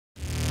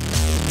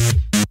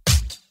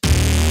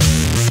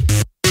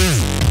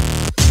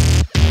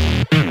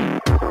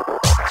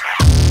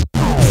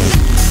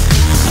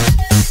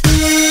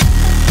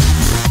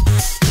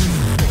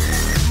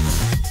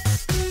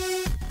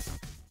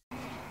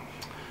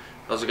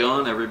How's it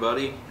going,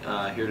 everybody?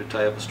 Here to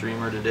tie up a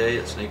streamer today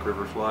at Snake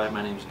River Fly.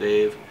 My name's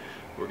Dave.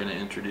 We're going to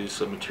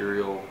introduce a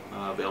material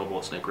available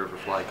at Snake River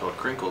Fly called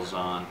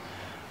Krinklezon.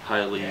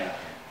 Highly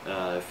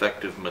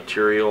effective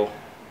material.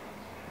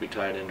 We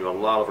tie it into a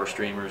lot of our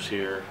streamers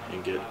here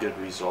and get good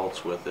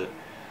results with it.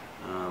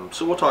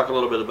 So we'll talk a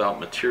little bit about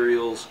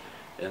materials,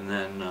 and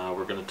then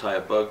we're going to tie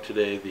a bug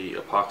today, the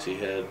epoxy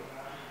head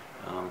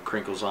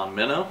Krinklezon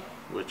Minnow,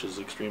 which is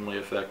extremely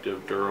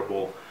effective,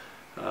 durable.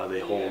 They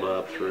hold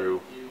up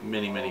through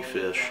many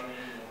fish,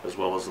 as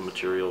well as the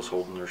materials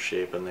holding their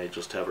shape, and they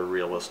just have a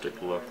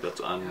realistic look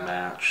that's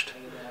unmatched.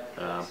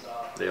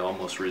 They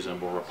almost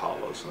resemble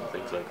Rapalas and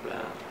things like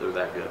that. They're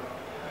that good.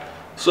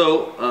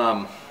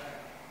 So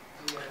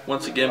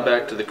once again,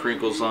 back to the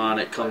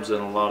Krinklezon. It comes in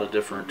a lot of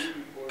different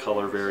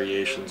color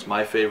variations.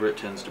 My favorite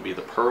tends to be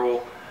the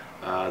pearl.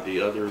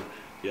 The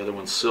other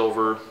one's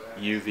silver.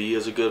 UV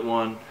is a good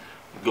one.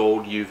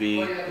 Gold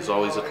UV is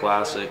always a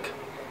classic.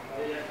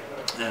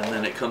 And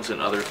then it comes in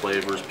other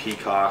flavors,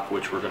 peacock,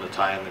 which we're going to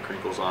tie in the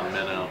Krinklezon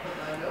Minnow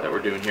that we're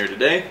doing here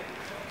today.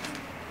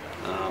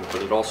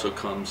 But it also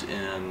comes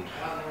in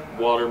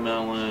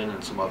watermelon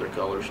and some other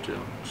colors too.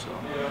 So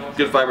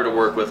good fiber to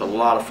work with, a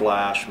lot of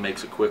flash,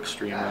 makes a quick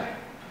streamer.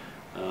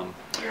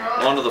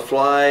 Onto the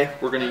fly,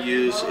 we're going to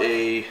use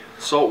a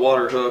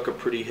saltwater hook, a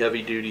pretty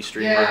heavy duty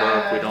streamer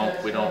hook.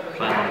 We don't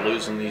plan on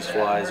losing these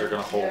flies, they're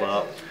going to hold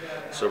up.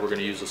 So we're going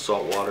to use a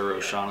saltwater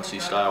O'Shaughnessy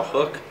style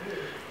hook.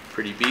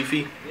 Pretty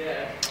beefy.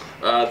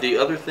 The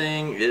other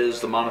thing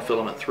is the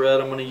monofilament thread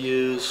I'm going to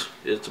use.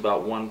 It's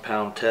about 1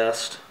 pound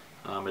test.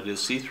 It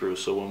is see-through,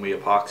 so when we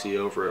epoxy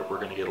over it, we're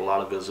going to get a lot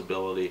of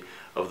visibility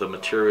of the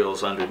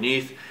materials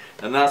underneath,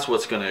 and that's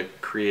what's going to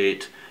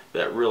create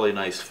that really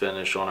nice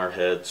finish on our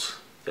heads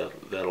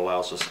that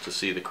allows us to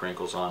see the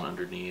Krinklezon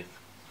underneath.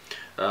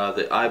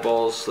 The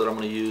eyeballs that I'm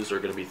going to use are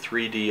going to be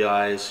 3D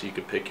eyes, so you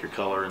can pick your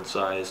color and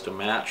size to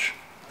match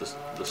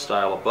the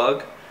style of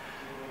bug.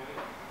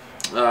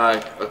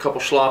 A couple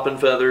schlappen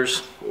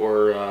feathers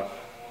or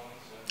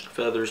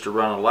feathers to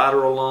run a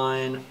lateral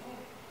line,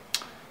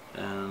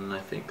 and I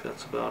think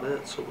that's about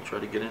it, so we'll try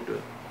to get into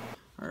it.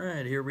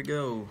 Alright, here we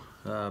go.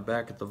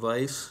 Back at the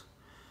vise,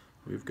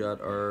 we've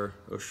got our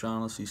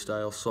O'Shaughnessy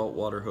style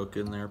saltwater hook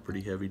in there,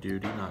 pretty heavy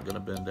duty, not going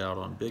to bend out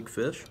on big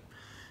fish.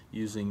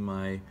 Using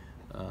my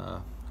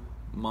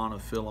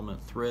monofilament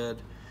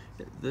thread.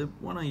 The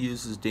one I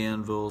use is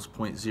Danville's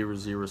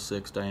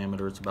 .006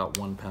 diameter. It's about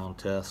 1 pound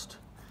test,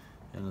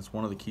 and it's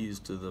one of the keys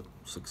to the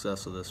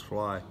success of this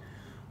fly.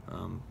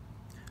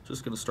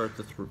 Just going to start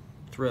the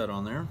thread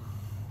on there,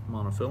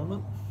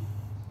 monofilament,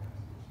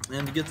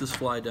 and to get this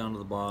fly down to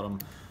the bottom,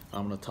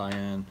 I'm going to tie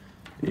in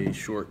a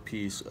short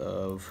piece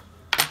of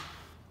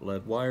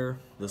lead wire.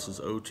 This is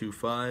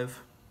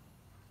 025.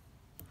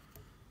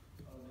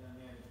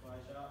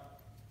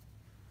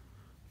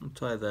 I'll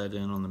tie that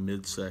in on the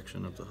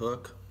midsection of the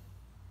hook.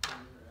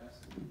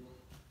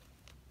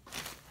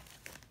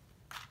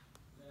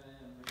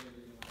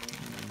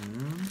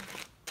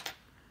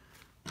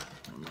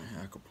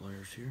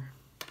 Pliers here.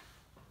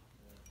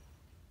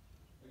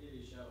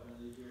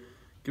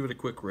 Give it a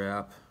quick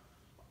wrap.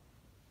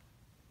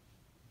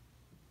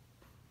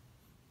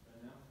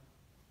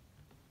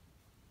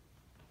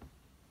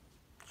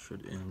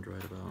 Should end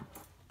right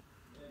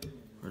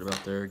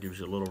about there. Gives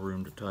you a little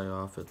room to tie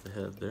off at the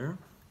head there.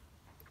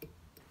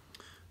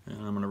 And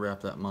I'm going to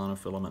wrap that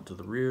monofilament to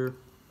the rear,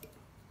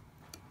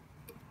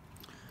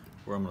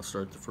 where I'm going to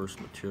start the first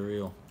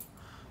material.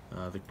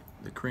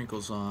 The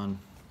Krinklezon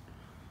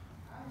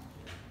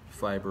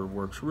fiber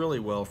works really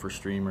well for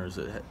streamers.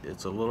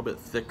 It's a little bit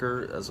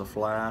thicker as a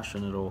flash,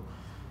 and it'll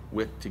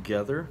wick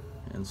together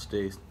and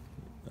stay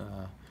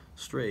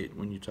straight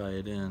when you tie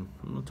it in.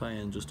 I'm going to tie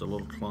in just a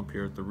little clump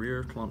here at the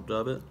rear, clumped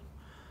of it.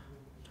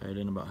 Tie it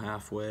in about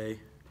halfway,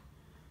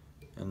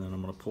 and then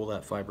I'm going to pull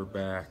that fiber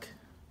back,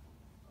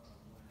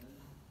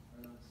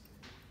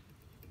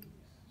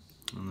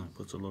 and that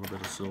puts a little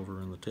bit of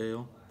silver in the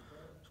tail.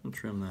 Just going to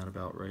trim that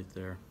about right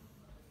there,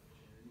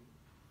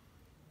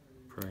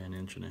 probably 1.5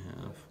 inches.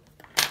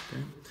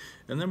 Okay.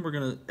 And then we're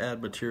going to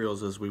add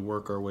materials as we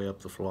work our way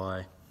up the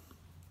fly.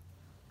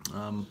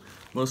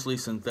 Mostly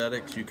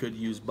synthetics. You could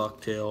use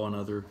bucktail and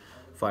other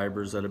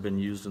fibers that have been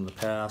used in the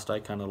past. I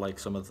kind of like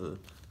some of the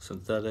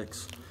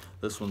synthetics.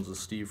 This one's a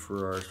Steve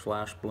Ferrar's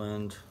Flash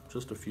Blend.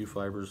 Just a few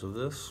fibers of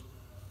this.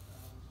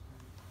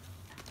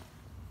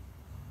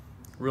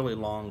 Really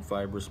long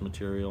fibrous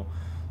material,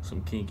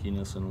 some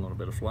kinkiness and a little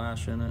bit of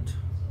flash in it.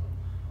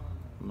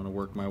 I'm going to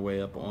work my way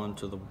up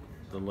onto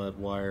the lead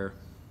wire.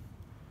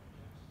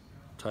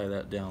 Tie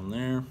that down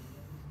there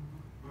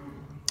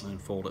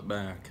and fold it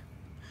back,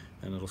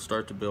 and it'll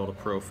start to build a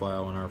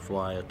profile in our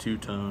fly, a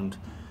two-toned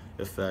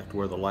effect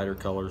where the lighter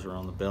colors are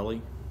on the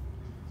belly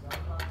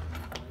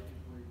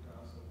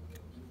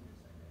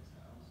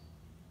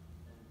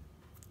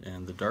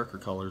and the darker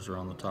colors are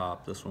on the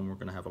top. This one we're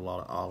going to have a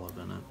lot of olive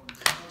in it.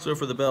 So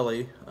for the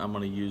belly, I'm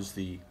going to use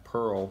the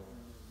pearl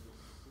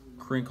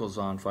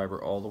Krinklezon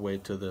fiber all the way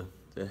to the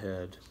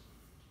head.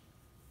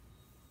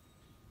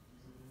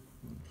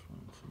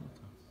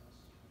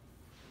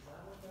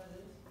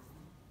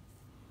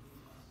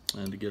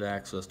 And to get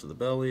access to the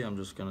belly, I'm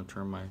just going to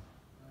turn my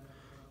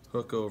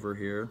hook over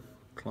here,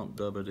 clump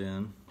dub it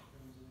in,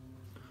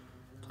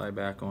 tie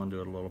back onto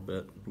it a little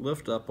bit,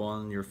 lift up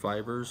on your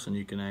fibers, and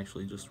you can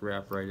actually just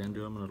wrap right into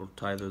them and it'll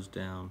tie those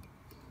down.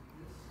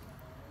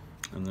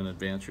 And then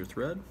advance your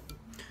thread.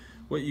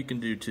 What you can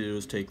do too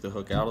is take the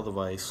hook out of the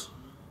vise,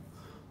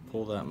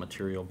 pull that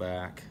material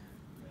back,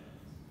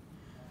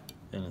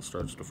 and it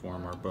starts to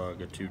form our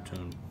bug, a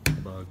two-tone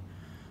bug.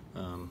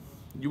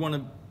 You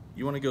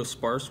want to go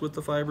sparse with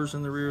the fibers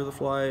in the rear of the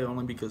fly,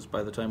 only because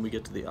by the time we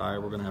get to the eye,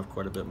 we're going to have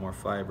quite a bit more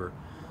fiber.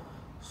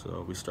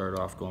 So we start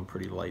off going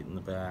pretty light in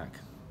the back.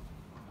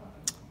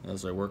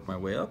 As I work my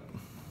way up,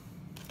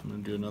 I'm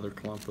going to do another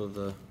clump of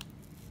the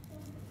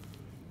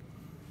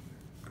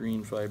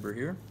green fiber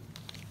here.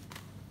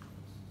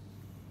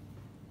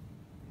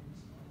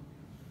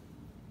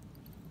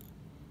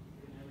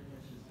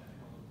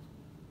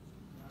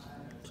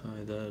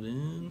 Tie that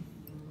in,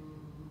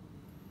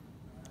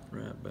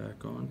 wrap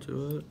back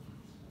onto it,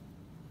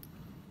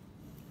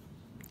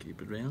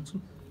 keep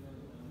advancing.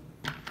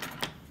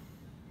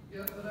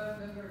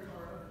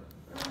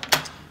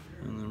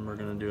 And then we're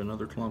going to do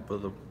another clump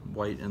of the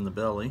white in the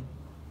belly.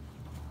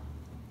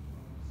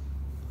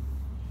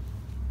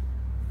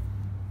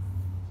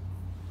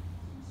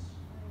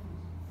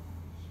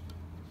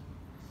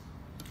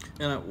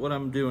 And what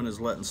I'm doing is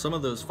letting some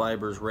of those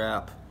fibers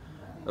wrap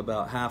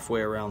about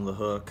halfway around the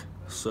hook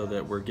so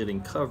that we're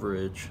getting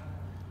coverage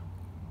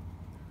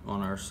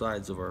on our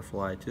sides of our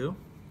fly too.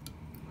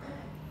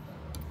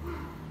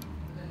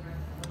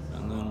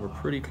 And then we're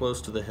pretty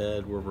close to the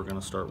head where we're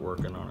going to start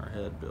working on our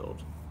head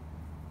build.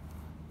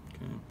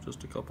 Okay,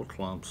 just a couple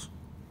clumps.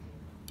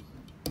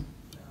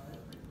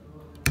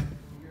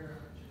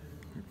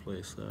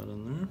 Replace that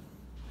in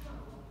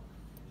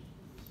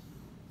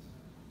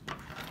there.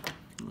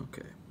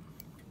 Okay.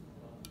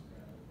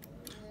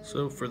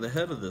 So for the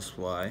head of this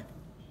fly,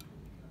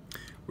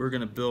 we're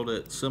going to build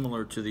it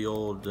similar to the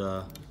old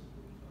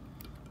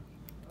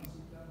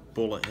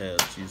bullet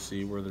heads, you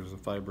see, where there's a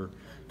fiber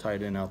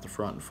tied in out the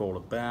front and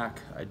folded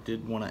back. I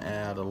did want to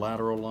add a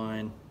lateral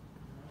line,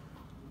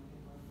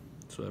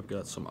 so I've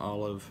got some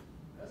olive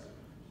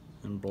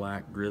and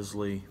black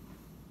grizzly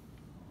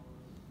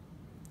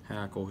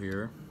hackle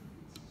here.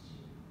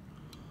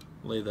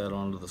 Lay that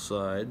onto the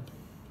side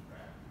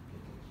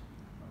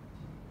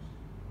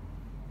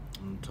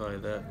and tie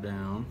that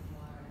down.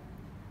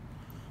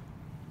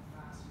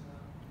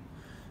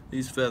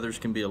 These feathers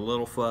can be a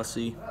little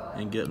fussy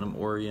in getting them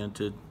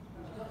oriented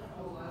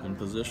and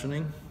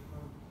positioning.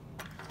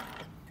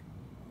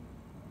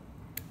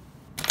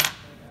 Tie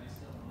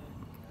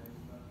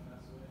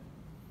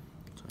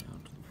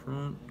out to the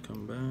front,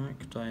 come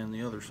back, tie in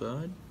the other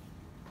side.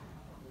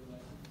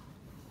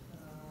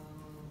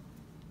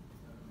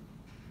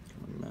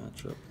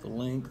 Match up the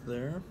length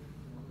there.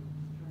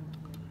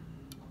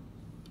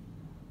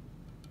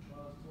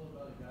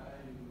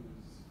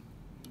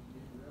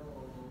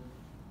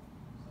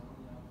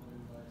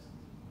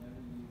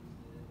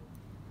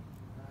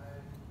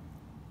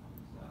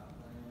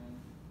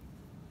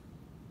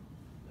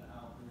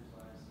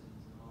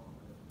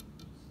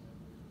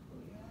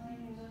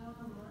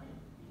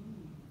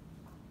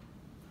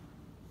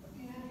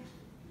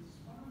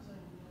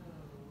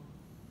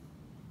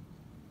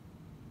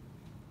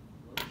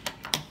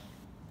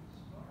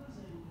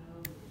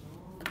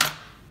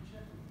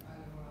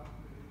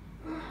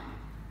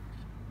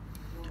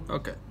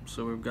 Okay,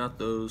 so we've got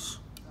those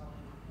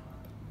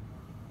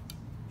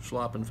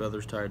schlop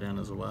feathers tied in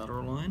as a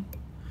lateral line.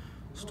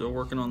 Still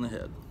working on the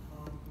head.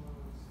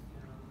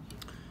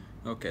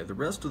 Okay, the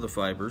rest of the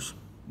fibers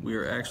we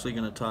are actually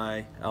going to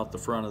tie out the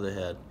front of the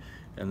head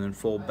and then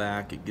fold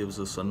back. It gives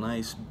us a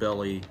nice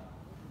belly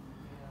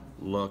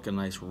look, a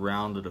nice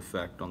rounded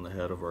effect on the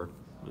head of our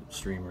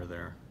streamer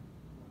there.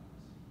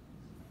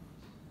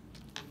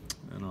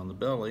 And on the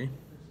belly,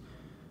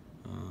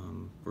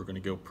 we're going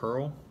to go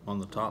pearl. On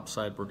the top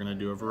side, we're going to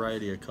do a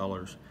variety of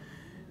colors.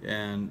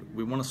 And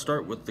we want to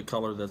start with the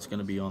color that's going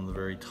to be on the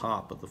very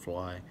top of the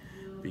fly,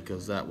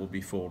 because that will be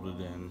folded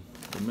in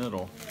the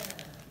middle.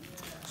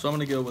 So I'm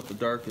going to go with the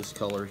darkest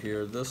color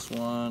here. This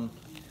one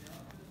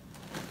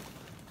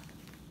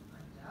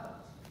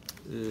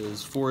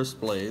is Forest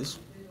Blaze.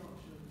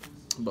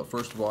 But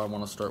first of all, I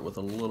want to start with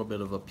a little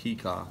bit of a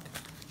peacock,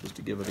 just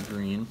to give it a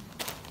green.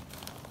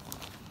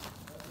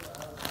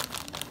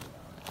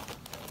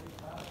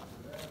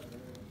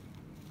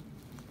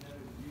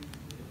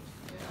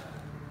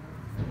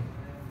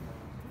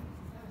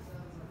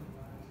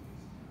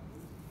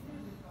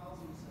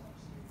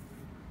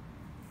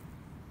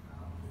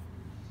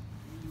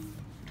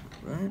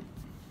 Right.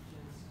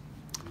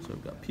 So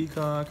I've got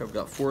peacock, I've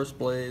got Forest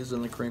Blaze,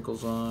 and the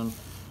Krinklezon.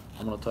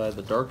 I'm going to tie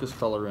the darkest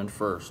color in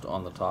first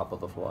on the top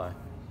of the fly.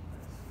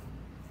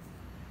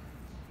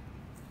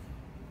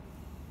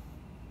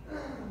 And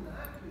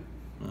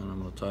I'm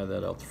going to tie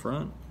that out the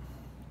front.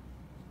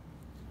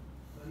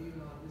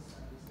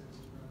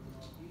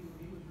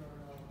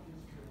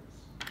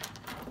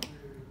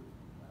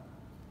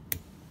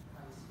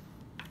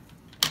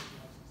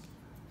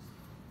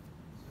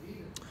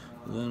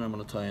 Then I'm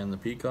going to tie in the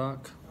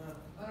peacock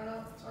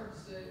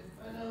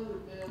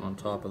on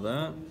top of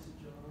that.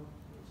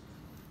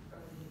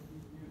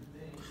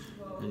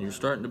 And you're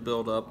starting to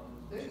build up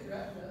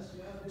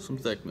some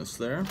thickness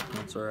there.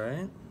 That's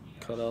alright.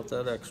 Cut out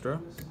that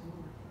extra.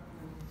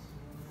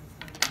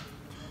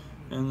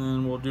 And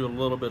then we'll do a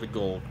little bit of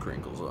gold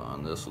crinkles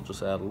on this. Will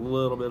just add a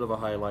little bit of a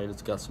highlight.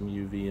 It's got some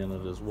UV in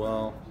it as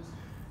well.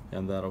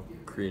 And that'll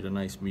create a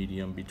nice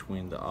medium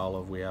between the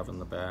olive we have in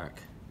the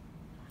back.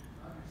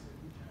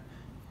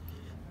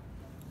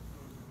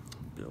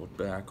 Build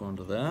back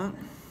onto that.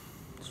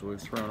 So we've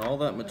thrown all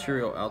that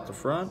material out the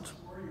front.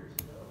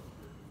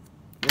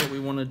 What we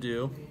want to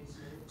do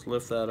is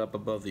lift that up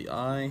above the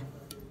eye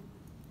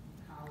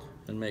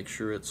and make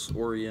sure it's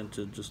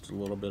oriented just a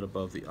little bit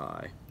above the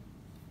eye.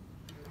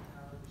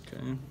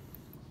 Okay.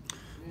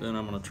 Then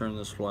I'm going to turn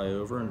this fly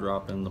over and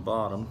drop in the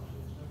bottom.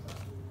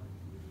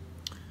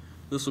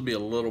 This will be a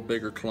little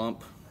bigger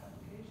clump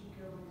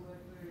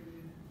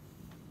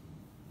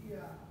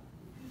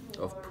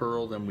of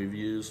pearl than we've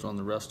used on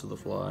the rest of the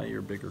fly.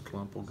 Your bigger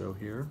clump will go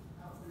here.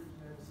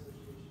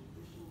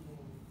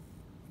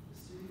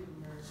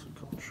 There's a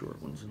couple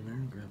short ones in there.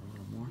 Grab a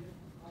little more.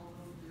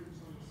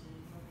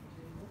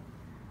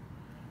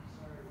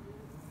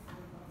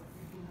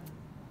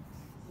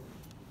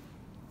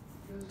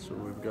 So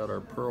we've got our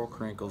pearl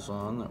crinkles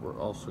on that we're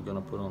also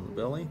going to put on the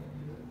belly.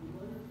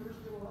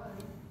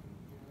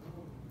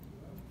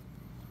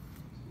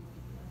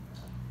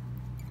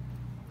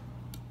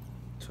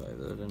 Tie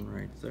that in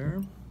right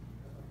there.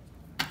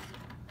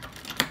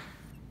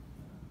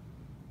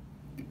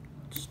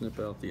 Snip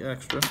out the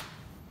extra.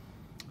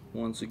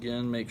 Once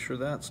again, make sure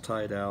that's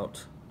tied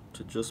out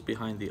to just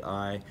behind the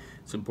eye.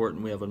 It's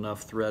important we have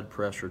enough thread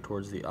pressure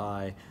towards the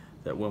eye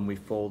that when we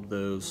fold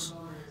those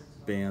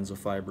bands of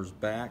fibers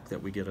back,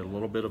 that we get a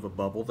little bit of a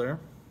bubble there.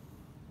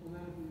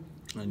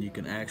 And you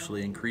can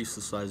actually increase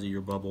the size of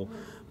your bubble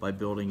by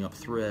building up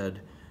thread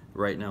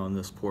right now in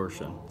this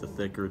portion. The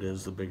thicker it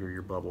is, the bigger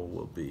your bubble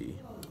will be.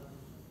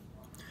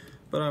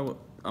 But I'm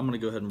going to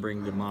go ahead and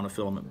bring the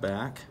monofilament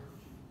back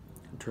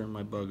and turn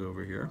my bug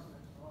over here.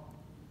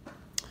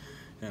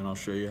 And I'll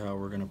show you how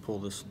we're going to pull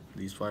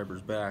these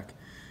fibers back.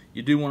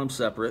 You do want them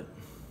separate.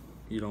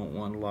 You don't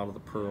want a lot of the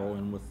pearl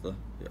in with the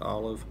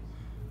olive.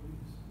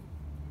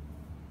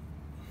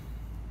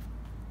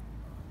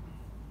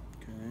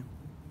 Okay.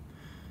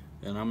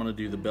 And I'm going to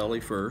do the belly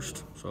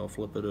first, so I'll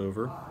flip it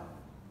over.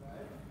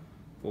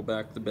 Pull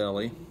back the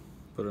belly.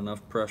 Put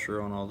enough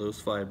pressure on all those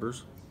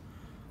fibers.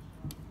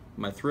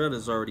 My thread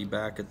is already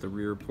back at the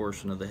rear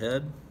portion of the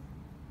head,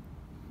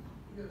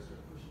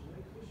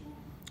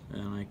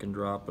 and I can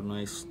drop a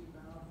nice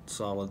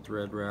solid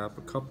thread wrap,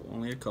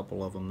 only a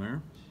couple of them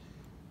there.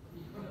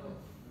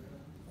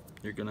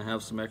 You're going to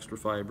have some extra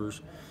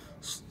fibers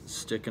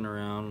sticking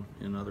around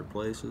in other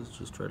places.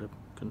 Just try to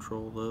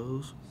control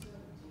those.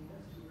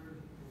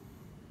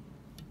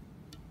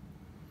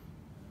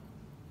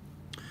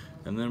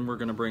 And then we're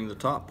going to bring the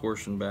top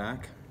portion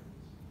back.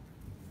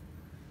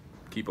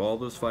 Keep all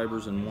those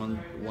fibers in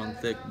one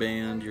thick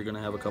band. You're going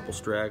to have a couple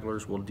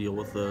stragglers. We'll deal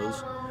with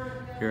those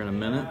here in a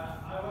minute.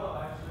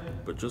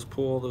 But just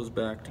pull all those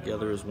back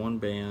together as one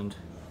band.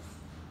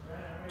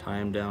 Tie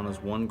them down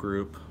as one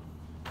group.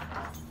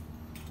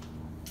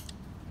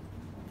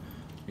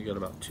 You got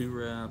about 2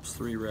 wraps,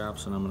 3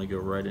 wraps, and I'm going to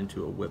go right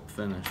into a whip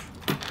finish.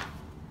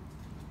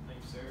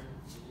 Thanks, sir.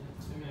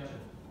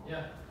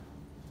 Yeah.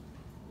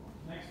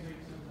 Next week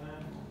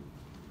sometime.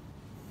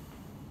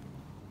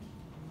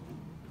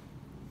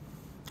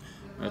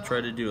 I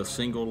try to do a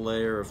single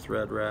layer of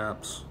thread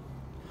wraps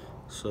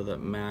so that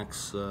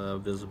max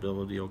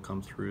visibility will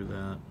come through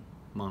that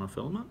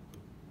monofilament.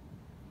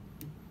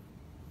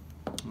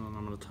 And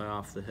I'm going to tie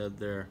off the head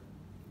there.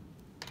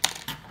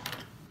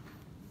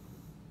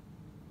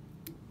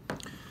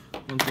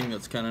 One thing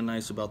that's kind of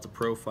nice about the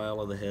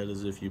profile of the head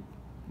is if you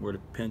were to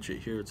pinch it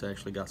here, it's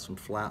actually got some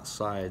flat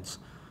sides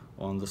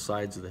on the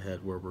sides of the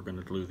head where we're going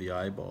to glue the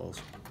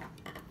eyeballs.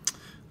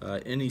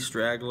 Any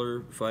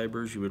straggler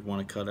fibers you would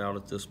want to cut out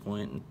at this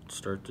point and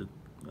start to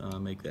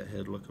make that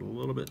head look a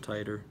little bit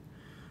tighter.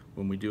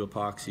 When we do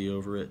epoxy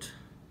over it,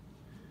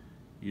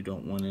 you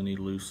don't want any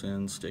loose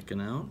ends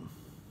sticking out,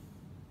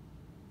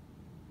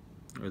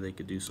 or they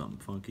could do something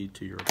funky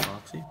to your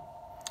epoxy.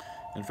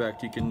 In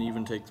fact, you can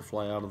even take the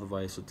fly out of the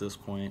vise at this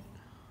point,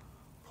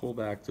 pull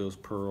back those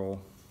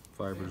pearl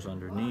fibers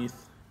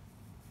underneath,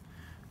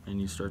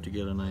 and you start to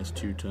get a nice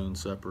two-tone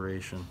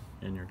separation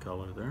in your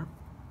color there.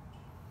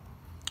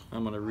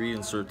 I'm going to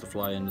reinsert the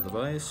fly into the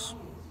vise.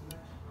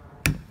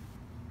 A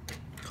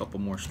couple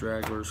more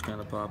stragglers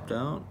kind of popped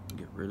out.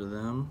 Get rid of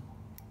them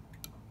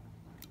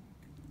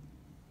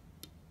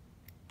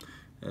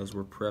as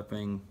we're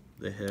prepping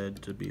the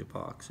head to be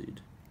epoxied.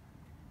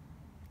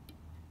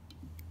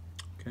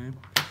 Okay,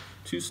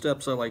 2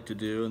 steps I like to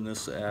do, and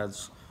this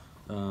adds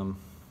a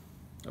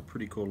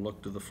pretty cool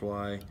look to the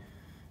fly,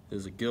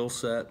 is a gill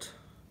set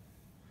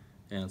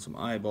and some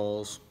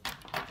eyeballs.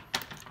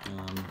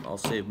 I'll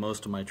save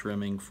most of my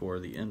trimming for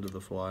the end of the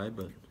fly,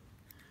 but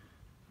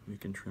we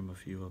can trim a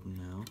few of them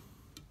now.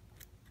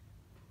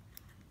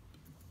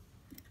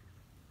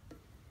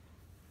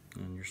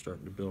 And you're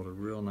starting to build a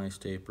real nice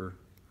taper.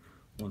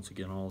 Once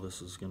again, all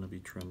this is going to be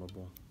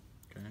trimmable.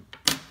 Okay.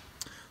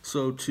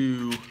 So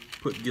to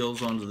put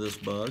gills onto this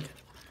bug,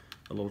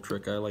 a little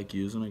trick I like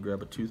using, I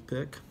grab a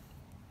toothpick,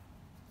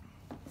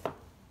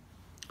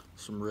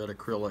 some red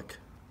acrylic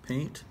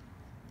paint,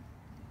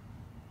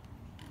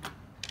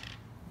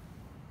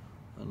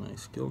 a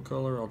nice gill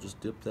color. I'll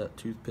just dip that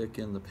toothpick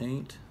in the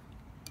paint,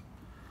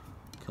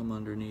 come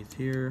underneath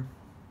here,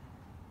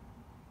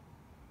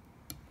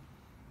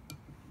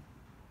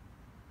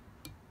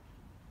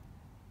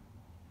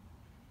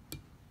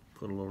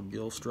 put a little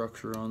gill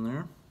structure on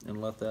there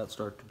and let that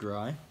start to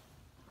dry.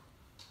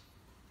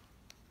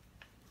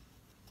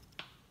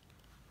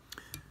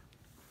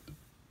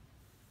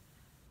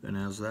 And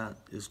as that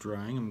is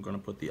drying, I'm going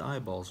to put the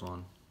eyeballs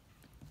on.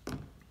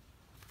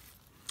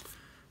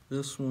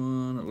 This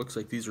one, it looks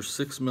like these are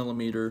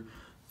 6mm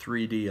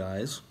 3D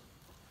eyes.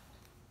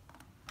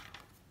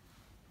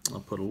 I'll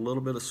put a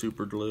little bit of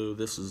super glue.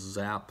 This is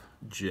Zap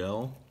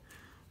gel.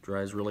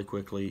 Dries really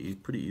quickly,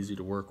 pretty easy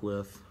to work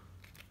with.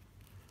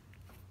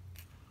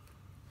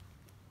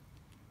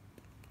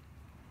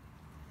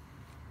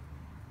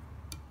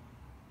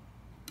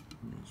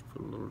 Just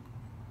put a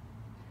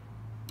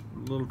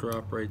little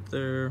drop right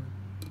there.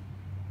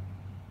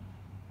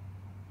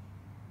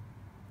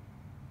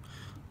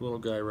 Little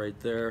guy right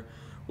there.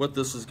 What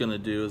this is going to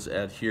do is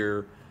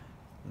adhere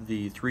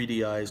the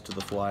 3D eyes to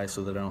the fly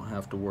so that I don't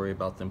have to worry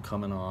about them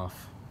coming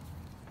off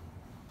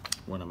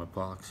when I'm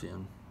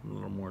epoxying. A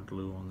little more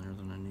glue on there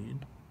than I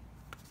need.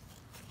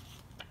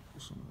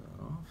 Pull some of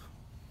that off.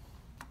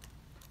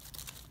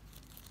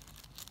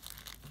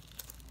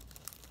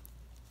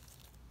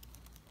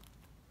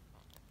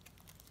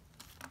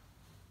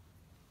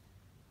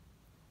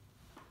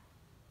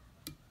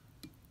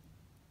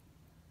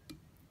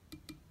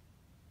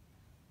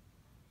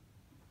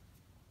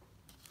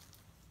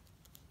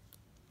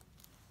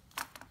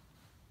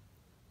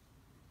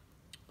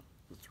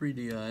 The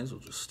 3D eyes will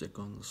just stick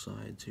on the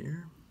sides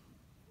here.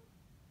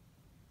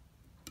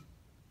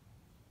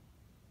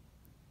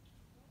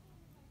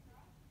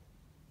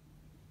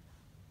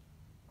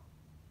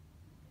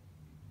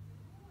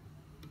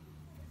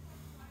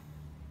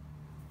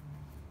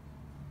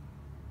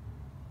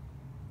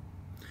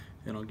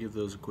 And I'll give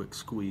those a quick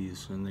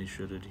squeeze and they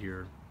should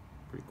adhere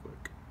pretty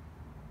quick.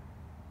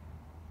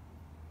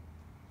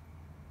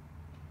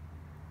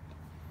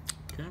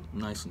 Okay,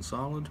 nice and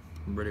solid.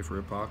 I'm ready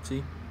for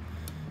epoxy.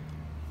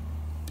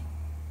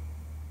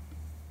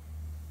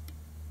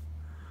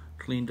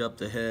 Cleaned up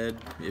the head.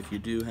 If you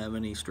do have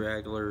any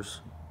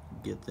stragglers,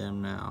 get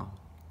them now.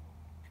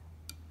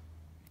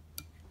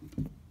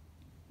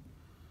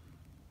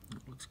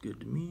 That looks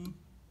good to me.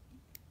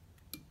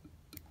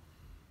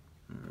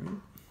 All right.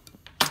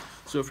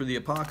 So for the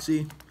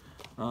epoxy,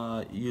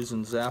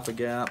 using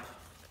Zap-A-Gap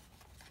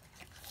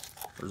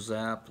or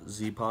Zap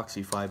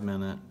Z-Epoxy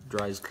 5-minute,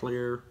 dries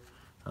clear,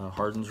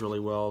 hardens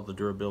really well. The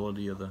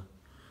durability of the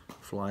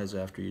flies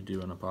after you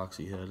do an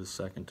epoxy head is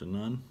second to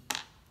none.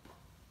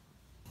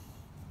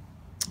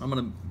 I'm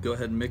going to go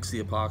ahead and mix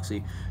the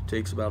epoxy.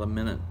 Takes about a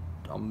minute.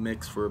 I'll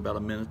mix for about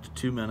 1 to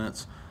 2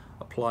 minutes,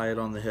 apply it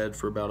on the head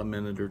for about 1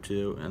 minute or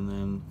 2, and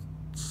then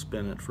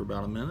spin it for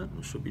about 1 minute and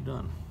it should be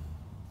done.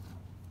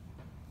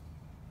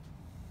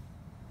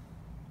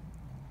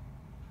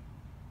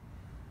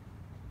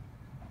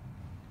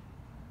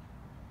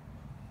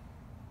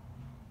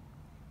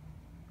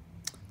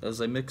 As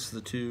I mix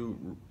the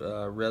two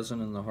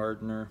resin and the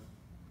hardener,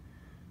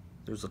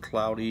 there's a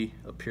cloudy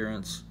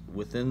appearance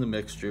within the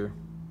mixture.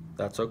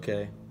 That's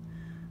okay.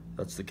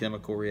 That's the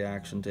chemical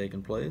reaction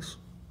taking place.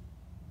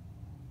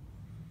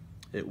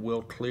 It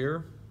will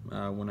clear.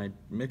 When I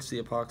mix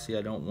the epoxy,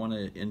 I don't want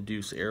to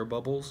induce air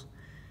bubbles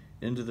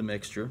into the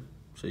mixture,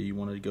 so you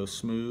want it to go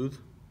smooth.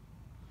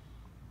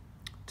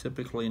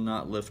 Typically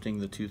not lifting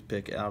the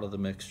toothpick out of the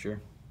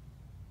mixture.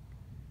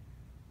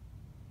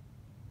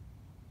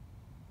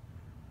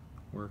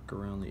 Work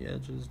around the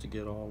edges to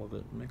get all of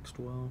it mixed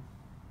well.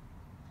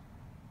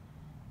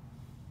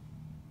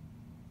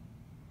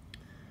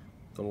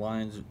 The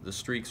lines, the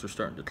streaks are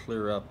starting to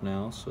clear up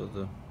now, so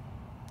the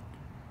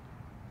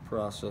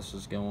process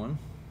is going.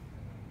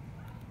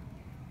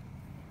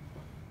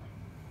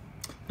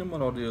 Then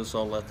what I'll do is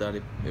I'll let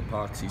that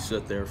epoxy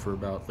sit there for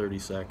about 30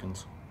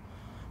 seconds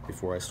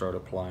before I start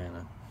applying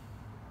it.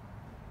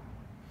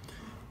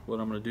 What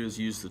I'm going to do is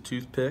use the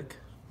toothpick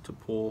to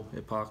pull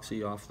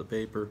epoxy off the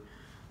paper.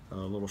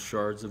 Little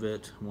shards of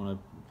it. I want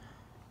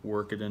to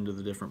work it into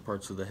the different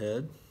parts of the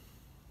head.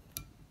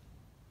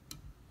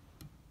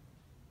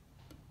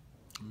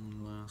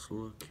 And last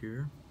look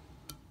here.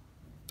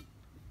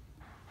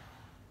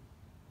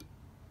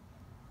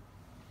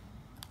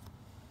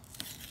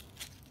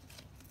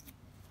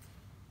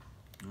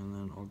 And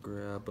then I'll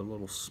grab a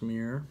little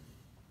smear.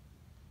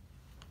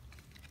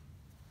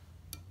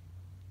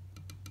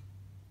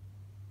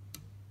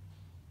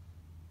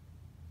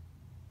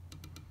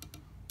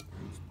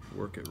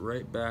 Work it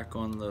right back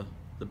on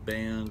the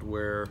band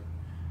where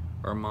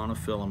our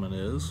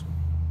monofilament is.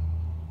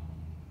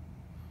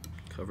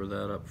 Cover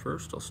that up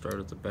first. I'll start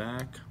at the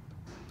back.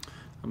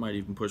 I might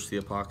even push the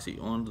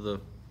epoxy onto the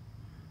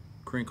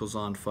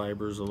Krinklezon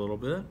fibers a little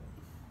bit.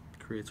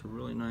 Creates a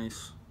really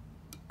nice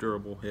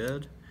durable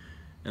head.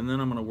 And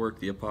then I'm going to work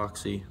the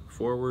epoxy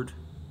forward,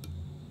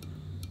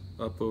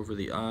 up over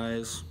the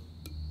eyes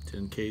to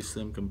encase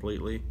them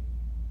completely.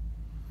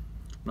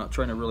 I'm not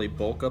trying to really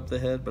bulk up the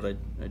head, but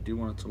I do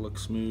want it to look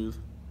smooth.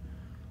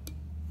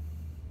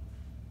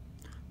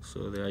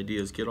 So the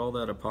idea is get all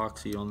that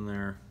epoxy on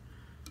there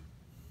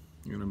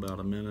in about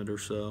a minute or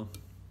so,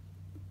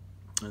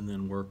 and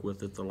then work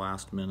with it the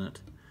last minute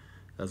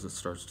as it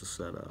starts to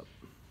set up.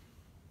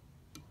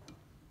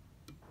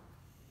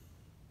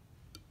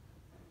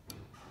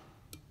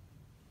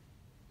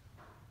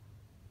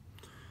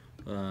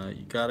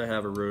 You gotta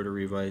have a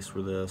rotary vise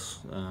for this.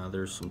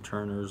 There's some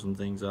turners and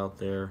things out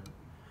there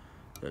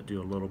that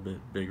do a little bit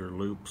bigger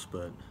loops,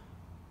 but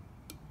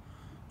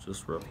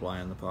just for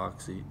applying the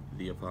epoxy,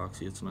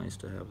 it's nice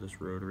to have this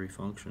rotary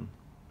function.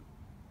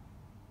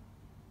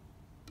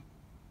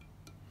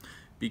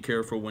 Be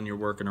careful when you're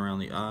working around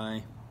the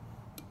eye.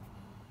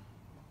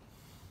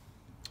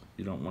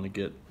 You don't want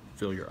to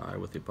fill your eye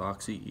with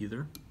epoxy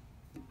either.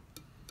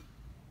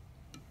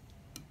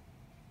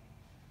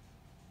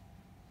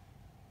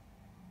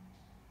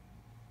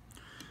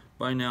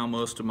 By now,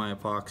 most of my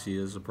epoxy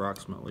is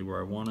approximately where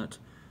I want it.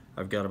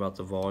 I've got about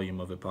the volume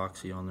of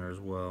epoxy on there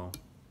as well.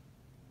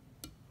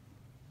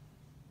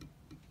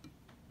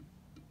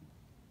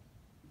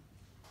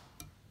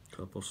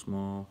 Couple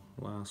small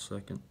last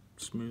second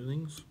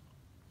smoothings.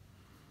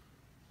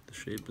 The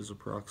shape is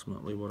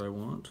approximately what I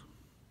want.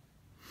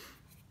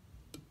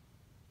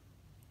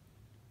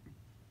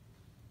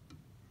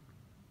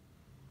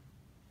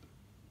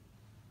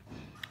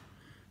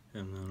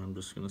 And then I'm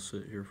just going to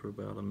sit here for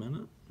about a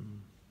minute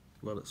and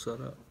let it set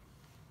up.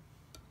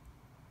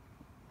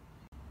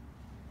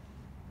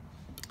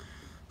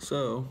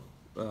 So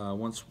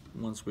once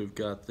we've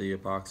got the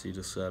epoxy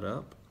to set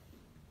up,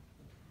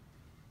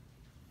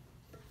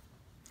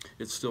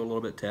 it's still a little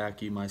bit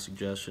tacky. My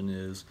suggestion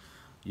is,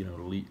 you know,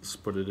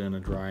 put it in a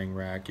drying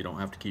rack. You don't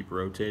have to keep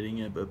rotating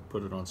it, but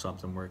put it on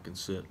something where it can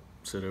sit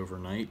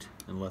overnight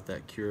and let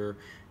that cure,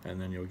 and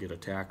then you'll get a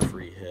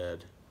tack-free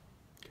head.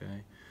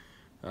 Okay.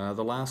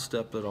 The last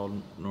step that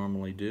I'll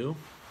normally do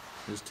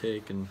is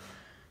take and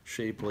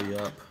shapely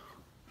up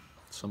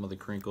some of the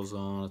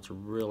Krinklezon. It's a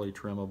really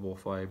trimmable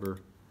fiber.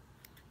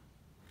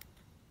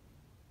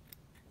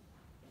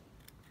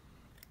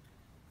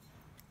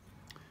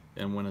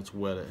 And when it's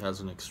wet, it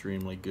has an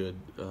extremely good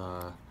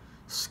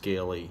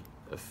scaly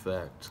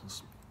effect.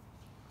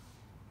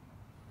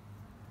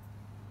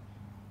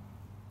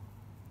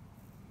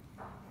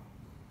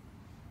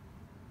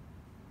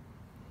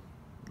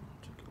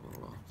 Take a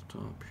little off the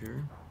top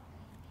here.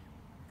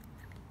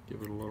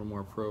 Give it a little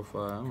more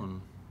profile,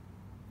 and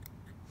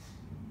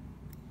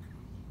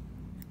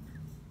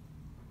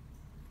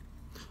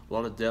a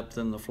lot of depth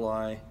in the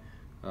fly,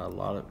 a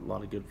lot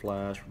of good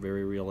flash,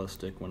 very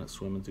realistic when it's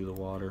swimming through the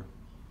water.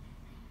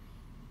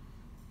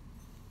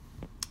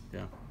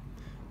 Yeah,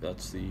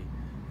 that's the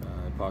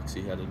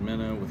epoxy-headed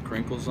minnow with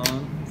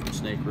Krinklezon from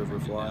Snake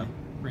River Fly.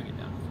 Bring it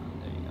down.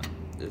 There you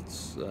go.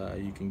 It's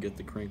you can get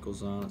the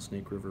Krinklezon at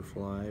Snake River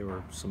Fly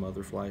or some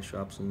other fly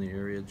shops in the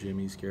area.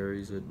 Jimmy's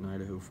carries it in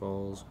Idaho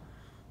Falls.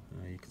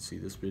 You can see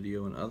this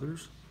video and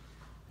others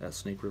at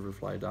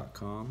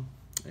snakeriverfly.com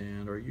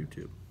and our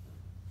YouTube.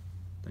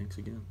 Thanks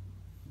again.